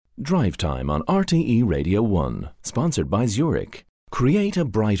Drive Time on RTE Radio 1, sponsored by Zurich. Create a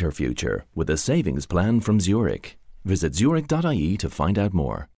brighter future with a savings plan from Zurich. Visit zurich.ie to find out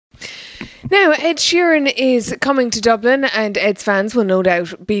more. Now, Ed Sheeran is coming to Dublin, and Ed's fans will no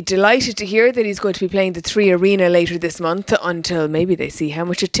doubt be delighted to hear that he's going to be playing the Three Arena later this month, until maybe they see how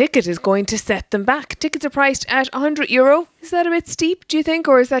much a ticket is going to set them back. Tickets are priced at €100. Is that a bit steep, do you think,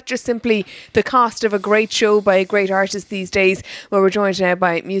 or is that just simply the cost of a great show by a great artist these days? Well, we're joined now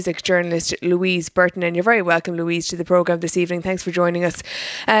by music journalist Louise Burton, and you're very welcome, Louise, to the programme this evening. Thanks for joining us.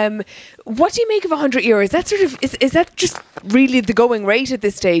 What do you make of €100? That sort of is that just really the going rate at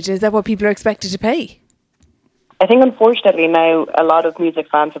this stage? Is that what people are expected to pay? I think unfortunately now a lot of music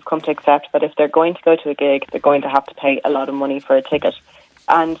fans have come to accept that if they're going to go to a gig, they're going to have to pay a lot of money for a ticket.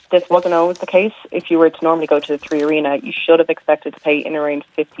 And this wasn't always the case. If you were to normally go to the Three Arena, you should have expected to pay in around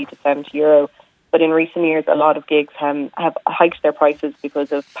 €50 to €70. But in recent years, a lot of gigs have hiked their prices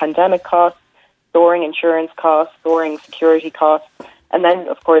because of pandemic costs, soaring insurance costs, soaring security costs, and then,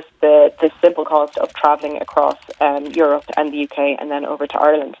 of course, the simple cost of travelling across Europe and the UK and then over to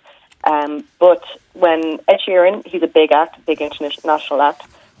Ireland. But when Ed Sheeran, he's a big act, big international act,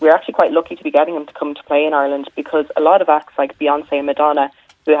 we're actually quite lucky to be getting him to come to play in Ireland, because a lot of acts like Beyonce and Madonna,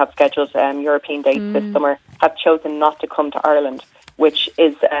 who have scheduled European dates this summer, have chosen not to come to Ireland, which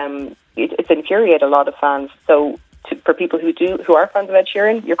is it's infuriated a lot of fans. So for people who are fans of Ed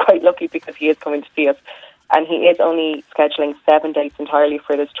Sheeran, you're quite lucky because he is coming to see us. And he is only scheduling 7 dates entirely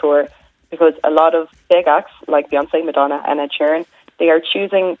for this tour, because a lot of big acts like Beyonce, Madonna and Ed Sheeran, they are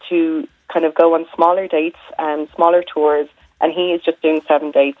choosing to kind of go on smaller dates and smaller tours, and he is just doing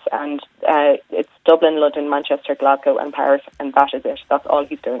 7 dates, and it's Dublin, London, Manchester, Glasgow and Paris, and that is it. That's all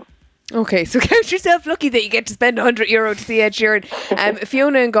he's doing. Okay, so count yourself lucky that you get to spend €100 to see Ed Sheeran.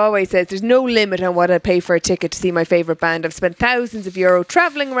 Fiona in Galway says, there's no limit on what I pay for a ticket to see my favourite band. I've spent thousands of euro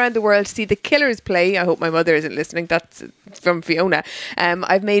travelling around the world to see the Killers play. I hope my mother isn't listening. That's from Fiona.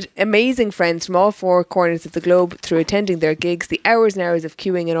 I've made amazing friends from all 4 corners of the globe through attending their gigs. The hours and hours of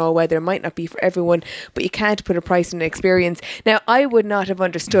queuing in all weather might not be for everyone, but you can't put a price on an experience. Now, I would not have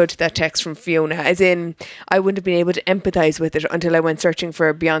understood that text from Fiona, as in I wouldn't have been able to empathise with it until I went searching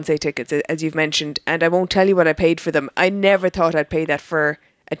for Beyonce tickets, as you've mentioned, and I won't tell you what I paid for them. I never thought I'd pay that for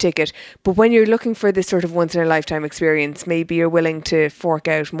a ticket, but when you're looking for this sort of once in a lifetime experience, maybe you're willing to fork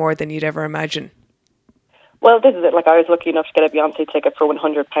out more than you'd ever imagine. Well, this is it. Like, I was lucky enough to get a Beyonce ticket for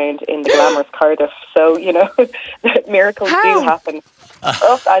 £100 in the glamorous Cardiff, so miracles do happen.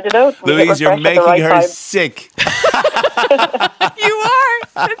 I don't know. Louise, you're making her sick. You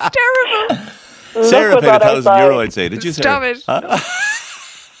are. That's terrible. Sarah paid €1,000, I'd say. Did you say? Stop it.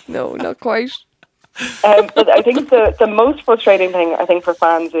 No, not quite. But I think the most frustrating thing, I think, for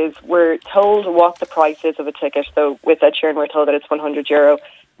fans is we're told what the price is of a ticket. So with Ed Sheeran, we're told that it's €100.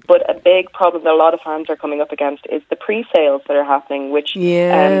 But a big problem that a lot of fans are coming up against is the pre-sales that are happening, which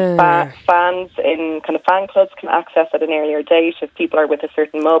fans in kind of fan clubs can access at an earlier date. If people are with a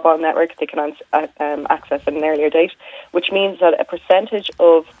certain mobile network, they can access at an earlier date, which means that a percentage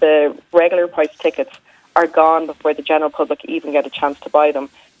of the regular price tickets are gone before the general public even get a chance to buy them.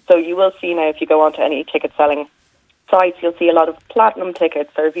 So you will see now, if you go onto any ticket selling sites, you'll see a lot of platinum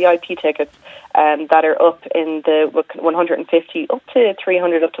tickets or VIP tickets that are up in the 150 up to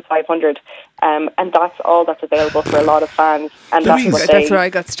 300 up to 500, and that's all that's available for a lot of fans. And Louise, that's where I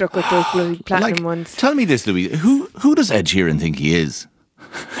got stuck with those blue platinum ones. Tell me this, Louise, who does Ed Sheeran think he is?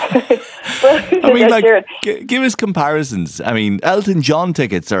 I mean, give us comparisons. I mean, Elton John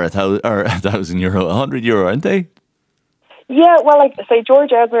tickets are €1,000, €100, aren't they? Yeah, well, like say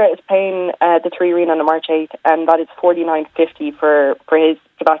George Ezra is paying the Three Arena on March 8th, and that is $49.50 for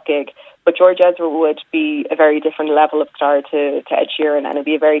that gig. But George Ezra would be a very different level of star to Ed Sheeran, and it'd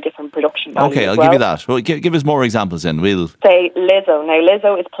be a very different production value. Okay, I'll give you that. Well, give us more examples then. We'll say Lizzo. Now,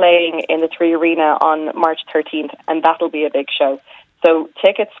 Lizzo is playing in the Three Arena on March 13th, and that'll be a big show. So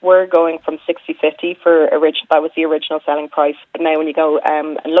tickets were going from $60.50 that was the original selling price. But now when you go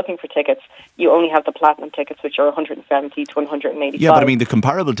and looking for tickets, you only have the platinum tickets, which are $170 to $185. Yeah, but I mean, the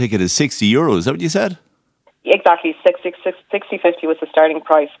comparable ticket is €60. Is that what you said? Exactly, $60.50 was the starting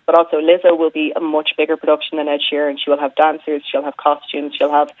price. But also Lizzo will be a much bigger production than Ed Sheeran. She will have dancers, she'll have costumes,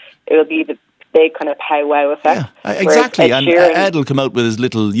 it will be the big kind of powwow effect. Yeah, exactly. And Ed will come out with his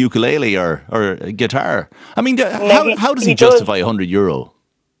little ukulele or guitar. I mean, how does he justify €100?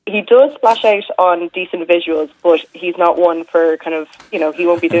 He does splash out on decent visuals, but he's not one for kind of, he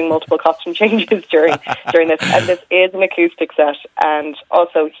won't be doing multiple costume changes during this. And this is an acoustic set. And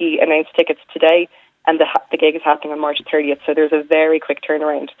also he announced tickets today, and the gig is happening on March 30th, so there's a very quick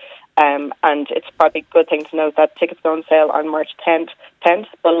turnaround. And it's probably a good thing to note that tickets go on sale on March 10th,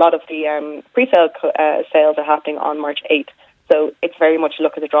 but a lot of the pre-sale sales are happening on March 8th. So it's very much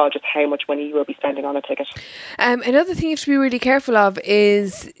luck of the draw just how much money you will be spending on a ticket. Another thing you have to be really careful of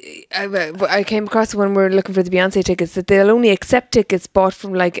is, I came across when we were looking for the Beyonce tickets, that they'll only accept tickets bought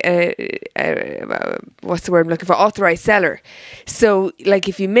from like what's the word I'm looking for, authorised seller. So like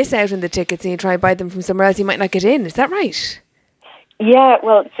if you miss out on the tickets and you try and buy them from somewhere else, you might not get in. Is that right? Yeah,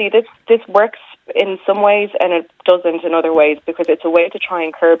 well, see, this works in some ways and it doesn't in other ways, because it's a way to try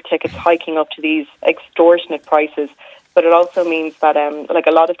and curb tickets hiking up to these extortionate prices. But it also means that like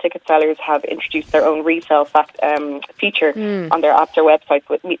a lot of ticket sellers have introduced their own resale feature on their apps or websites,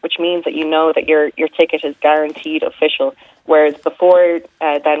 which means that you know that your ticket is guaranteed official. Whereas before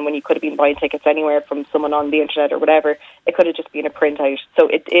then, when you could have been buying tickets anywhere from someone on the internet or whatever, it could have just been a printout. So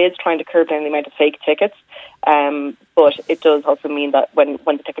it is trying to curb down the amount of fake tickets. But it does also mean that when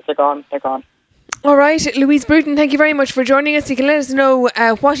the tickets are gone, they're gone. All right, Louise Bruton, thank you very much for joining us. You can let us know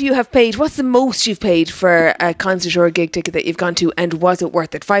what you have paid. What's the most you've paid for a concert or a gig ticket that you've gone to, and was it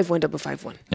worth it? 51551.